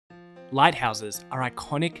Lighthouses are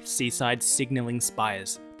iconic seaside signalling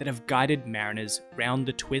spires that have guided mariners round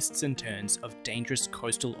the twists and turns of dangerous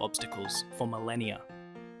coastal obstacles for millennia.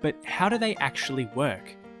 But how do they actually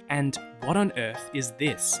work? And what on earth is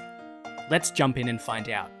this? Let's jump in and find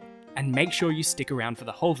out. And make sure you stick around for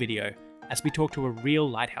the whole video as we talk to a real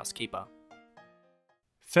lighthouse keeper.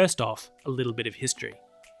 First off, a little bit of history.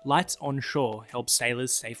 Lights on shore help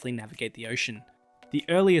sailors safely navigate the ocean. The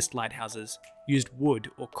earliest lighthouses used wood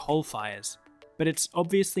or coal fires, but it's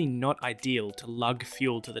obviously not ideal to lug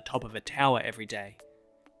fuel to the top of a tower every day.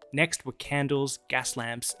 Next were candles, gas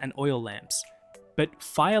lamps, and oil lamps. But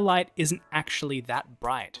firelight isn't actually that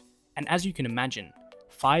bright, and as you can imagine,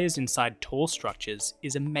 fires inside tall structures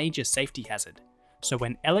is a major safety hazard. So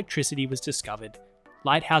when electricity was discovered,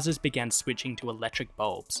 lighthouses began switching to electric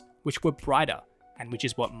bulbs, which were brighter, and which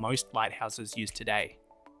is what most lighthouses use today.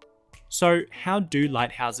 So how do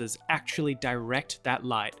lighthouses actually direct that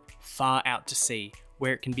light far out to sea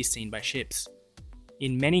where it can be seen by ships?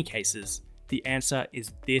 In many cases, the answer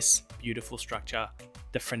is this beautiful structure,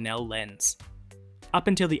 the Fresnel lens. Up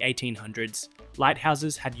until the 1800s,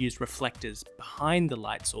 lighthouses had used reflectors behind the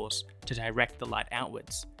light source to direct the light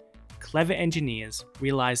outwards. Clever engineers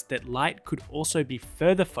realized that light could also be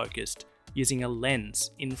further focused using a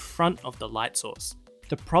lens in front of the light source.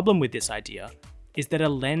 The problem with this idea is that a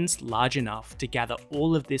lens large enough to gather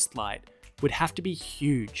all of this light would have to be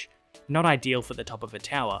huge, not ideal for the top of a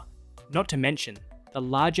tower. Not to mention, the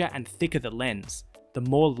larger and thicker the lens, the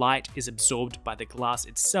more light is absorbed by the glass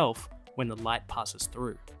itself when the light passes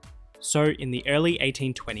through. So in the early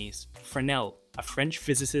 1820s, Fresnel, a French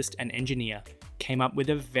physicist and engineer, came up with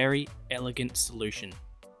a very elegant solution.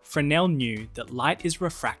 Fresnel knew that light is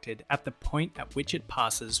refracted at the point at which it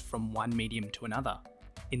passes from one medium to another.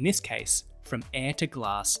 In this case, from air to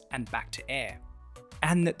glass and back to air,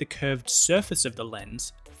 and that the curved surface of the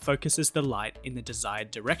lens focuses the light in the desired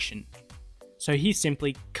direction. So he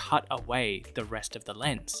simply cut away the rest of the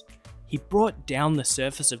lens. He brought down the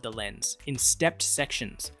surface of the lens in stepped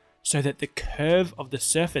sections so that the curve of the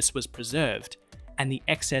surface was preserved and the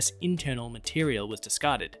excess internal material was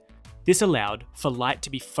discarded. This allowed for light to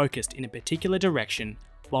be focused in a particular direction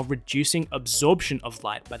while reducing absorption of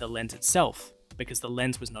light by the lens itself, because the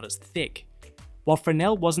lens was not as thick. While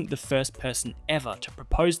Fresnel wasn't the first person ever to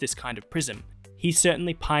propose this kind of prism, he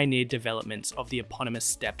certainly pioneered developments of the eponymous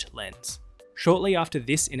stepped lens. Shortly after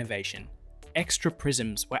this innovation, extra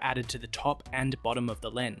prisms were added to the top and bottom of the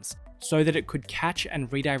lens so that it could catch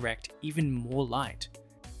and redirect even more light.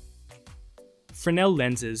 Fresnel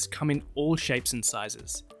lenses come in all shapes and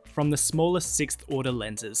sizes, from the smallest 6th order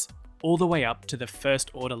lenses all the way up to the 1st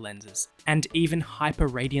order lenses, and even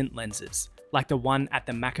hyper-radiant lenses, like the one at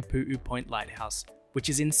the Makapu'u Point Lighthouse, which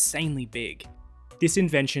is insanely big. This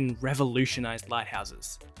invention revolutionized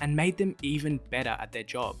lighthouses and made them even better at their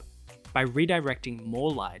job. By redirecting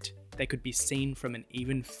more light, they could be seen from an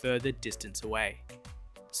even further distance away.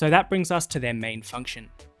 So that brings us to their main function,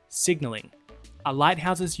 signaling. A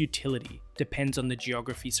lighthouse's utility depends on the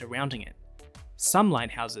geography surrounding it. Some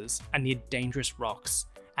lighthouses are near dangerous rocks,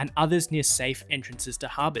 and others near safe entrances to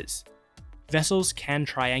harbours. Vessels can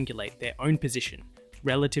triangulate their own position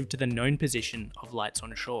relative to the known position of lights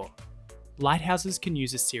on shore. Lighthouses can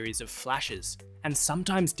use a series of flashes, and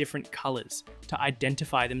sometimes different colours, to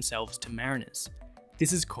identify themselves to mariners.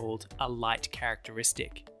 This is called a light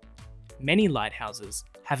characteristic. Many lighthouses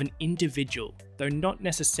have an individual, though not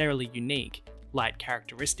necessarily unique, light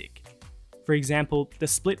characteristic. For example, the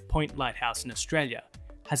Split Point Lighthouse in Australia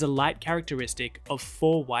has a light characteristic of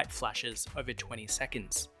 4 white flashes over 20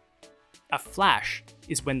 seconds. A flash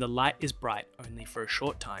is when the light is bright only for a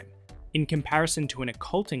short time, in comparison to an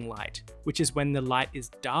occulting light, which is when the light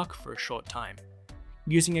is dark for a short time.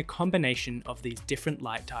 Using a combination of these different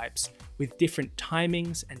light types with different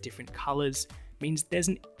timings and different colours means there's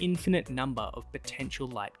an infinite number of potential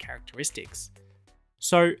light characteristics.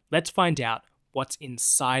 So let's find out what's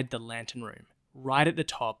inside the lantern room, right at the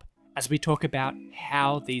top, as we talk about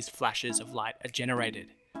how these flashes of light are generated.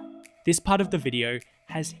 This part of the video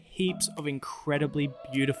has heaps of incredibly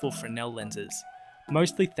beautiful Fresnel lenses,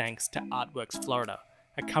 mostly thanks to Artworks Florida,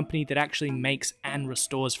 a company that actually makes and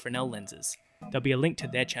restores Fresnel lenses. There'll be a link to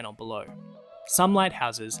their channel below. Some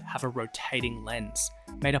lighthouses have a rotating lens,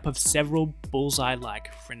 made up of several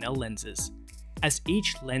bullseye-like Fresnel lenses. As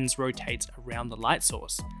each lens rotates around the light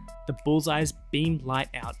source, the bullseyes beam light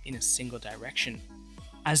out in a single direction.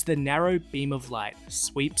 As the narrow beam of light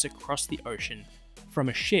sweeps across the ocean, from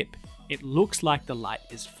a ship, it looks like the light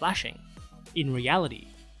is flashing. In reality,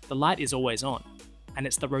 the light is always on, and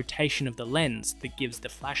it's the rotation of the lens that gives the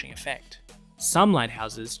flashing effect. Some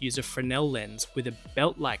lighthouses use a Fresnel lens with a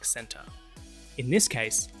belt-like center. In this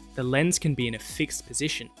case, the lens can be in a fixed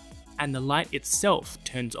position, and the light itself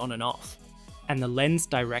turns on and off, and the lens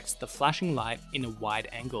directs the flashing light in a wide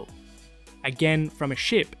angle. Again, from a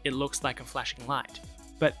ship, it looks like a flashing light,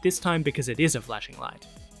 but this time because it is a flashing light.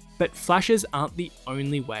 But flashes aren't the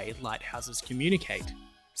only way lighthouses communicate.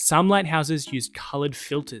 Some lighthouses use coloured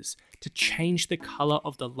filters to change the colour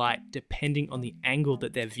of the light depending on the angle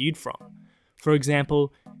that they're viewed from. For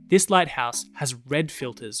example, this lighthouse has red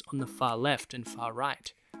filters on the far left and far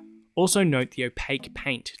right. Also note the opaque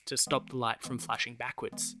paint to stop the light from flashing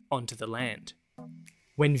backwards onto the land.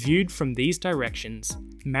 When viewed from these directions,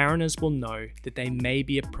 mariners will know that they may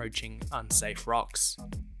be approaching unsafe rocks.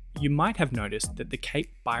 You might have noticed that the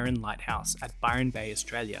Cape Byron Lighthouse at Byron Bay,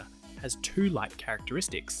 Australia, has two light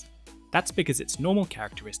characteristics. That's because its normal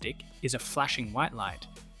characteristic is a flashing white light,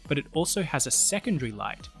 but it also has a secondary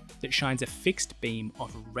light that shines a fixed beam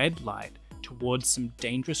of red light towards some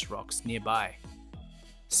dangerous rocks nearby.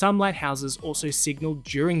 Some lighthouses also signal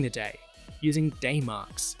during the day, using day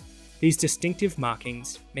marks. These distinctive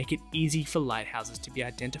markings make it easy for lighthouses to be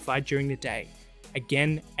identified during the day,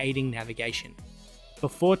 again aiding navigation.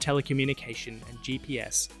 Before telecommunication and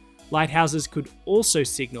GPS, lighthouses could also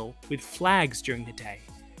signal with flags during the day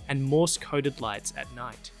and Morse-coded lights at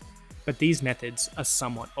night, but these methods are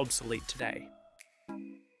somewhat obsolete today.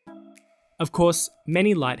 Of course,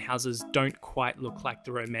 many lighthouses don't quite look like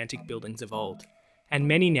the romantic buildings of old, and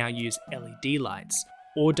many now use LED lights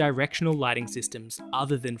or directional lighting systems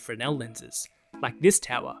other than Fresnel lenses, like this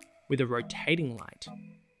tower with a rotating light.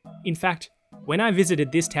 In fact, when I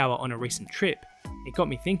visited this tower on a recent trip, it got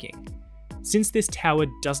me thinking, since this tower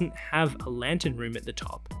doesn't have a lantern room at the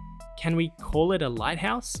top, can we call it a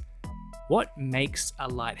lighthouse? What makes a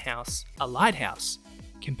lighthouse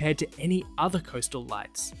compared to any other coastal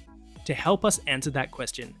lights? To help us answer that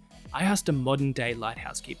question, I asked a modern day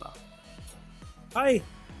lighthouse keeper. Hi,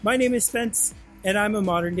 my name is Spence, and I'm a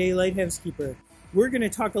modern day lighthouse keeper. We're going to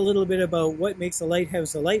talk a little bit about what makes a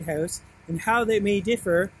lighthouse and how they may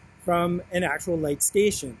differ from an actual light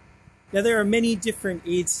station. Now, there are many different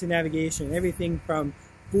aids to navigation, everything from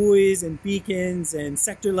buoys and beacons and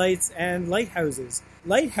sector lights and lighthouses.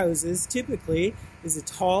 Lighthouses typically is a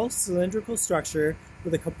tall cylindrical structure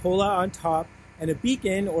with a cupola on top and a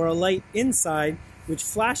beacon or a light inside which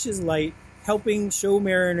flashes light, helping show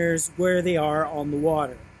mariners where they are on the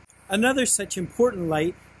water. Another such important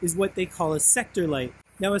light is what they call a sector light.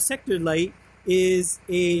 Now, a sector light is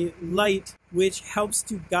a light which helps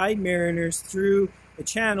to guide mariners through a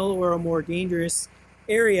channel or a more dangerous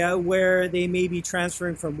area where they may be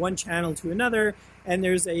transferring from one channel to another and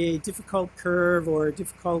there's a difficult curve or a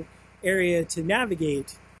difficult area to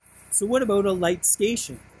navigate. So what about a light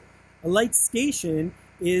station? A light station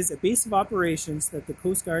is a base of operations that the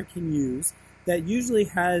Coast Guard can use that usually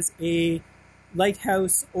has a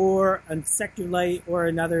lighthouse or a sector light or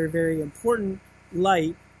another very important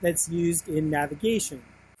light that's used in navigation.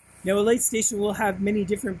 Now, a light station will have many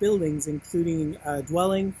different buildings, including a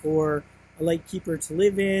dwelling for a light keeper to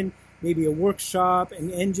live in, maybe a workshop, an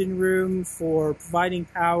engine room for providing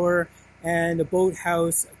power, and a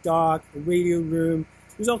boathouse, a dock, a radio room.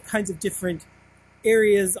 There's all kinds of different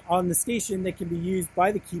areas on the station that can be used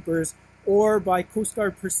by the keepers or by Coast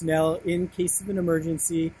Guard personnel in case of an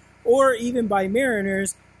emergency, or even by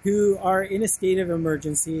mariners who are in a state of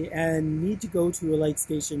emergency and need to go to a light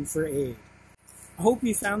station for aid. I hope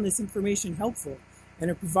you found this information helpful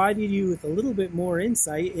and it provided you with a little bit more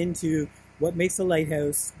insight into what makes a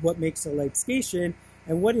lighthouse, what makes a light station,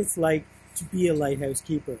 and what it's like to be a lighthouse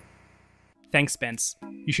keeper. Thanks, Spence.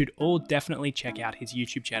 You should all definitely check out his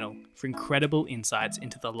YouTube channel for incredible insights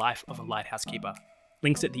into the life of a lighthouse keeper.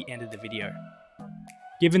 Links at the end of the video.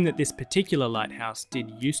 Given that this particular lighthouse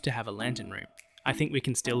did used to have a lantern room, I think we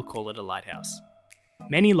can still call it a lighthouse.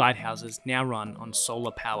 Many lighthouses now run on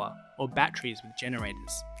solar power or batteries with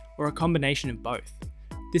generators, or a combination of both.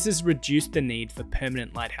 This has reduced the need for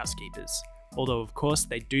permanent lighthouse keepers, although of course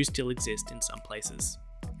they do still exist in some places,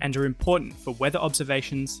 and are important for weather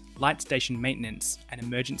observations, light station maintenance, and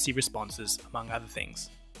emergency responses, among other things.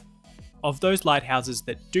 Of those lighthouses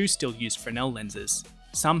that do still use Fresnel lenses,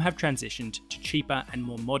 some have transitioned to cheaper and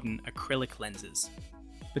more modern acrylic lenses.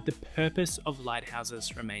 But the purpose of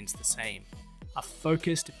lighthouses remains the same: a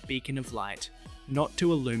focused beacon of light, not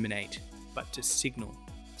to illuminate, but to signal.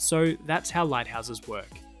 So that's how lighthouses work.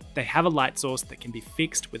 They have a light source that can be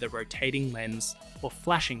fixed with a rotating lens or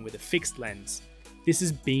flashing with a fixed lens. This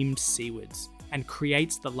is beamed seawards and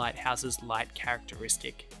creates the lighthouse's light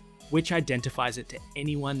characteristic, which identifies it to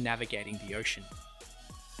anyone navigating the ocean.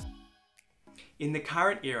 In the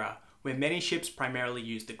current era, Where many ships primarily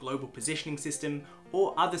use the global positioning system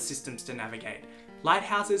or other systems to navigate,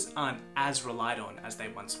 lighthouses aren't as relied on as they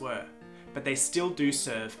once were, but they still do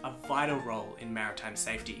serve a vital role in maritime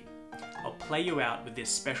safety. I'll play you out with this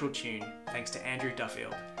special tune thanks to Andrew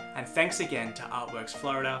Duffield, and thanks again to Artworks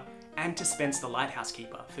Florida and to Spence the Lighthouse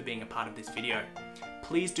Keeper for being a part of this video.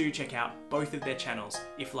 Please do check out both of their channels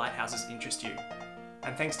if lighthouses interest you.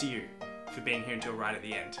 And thanks to you for being here until right at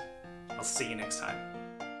the end. I'll see you next time.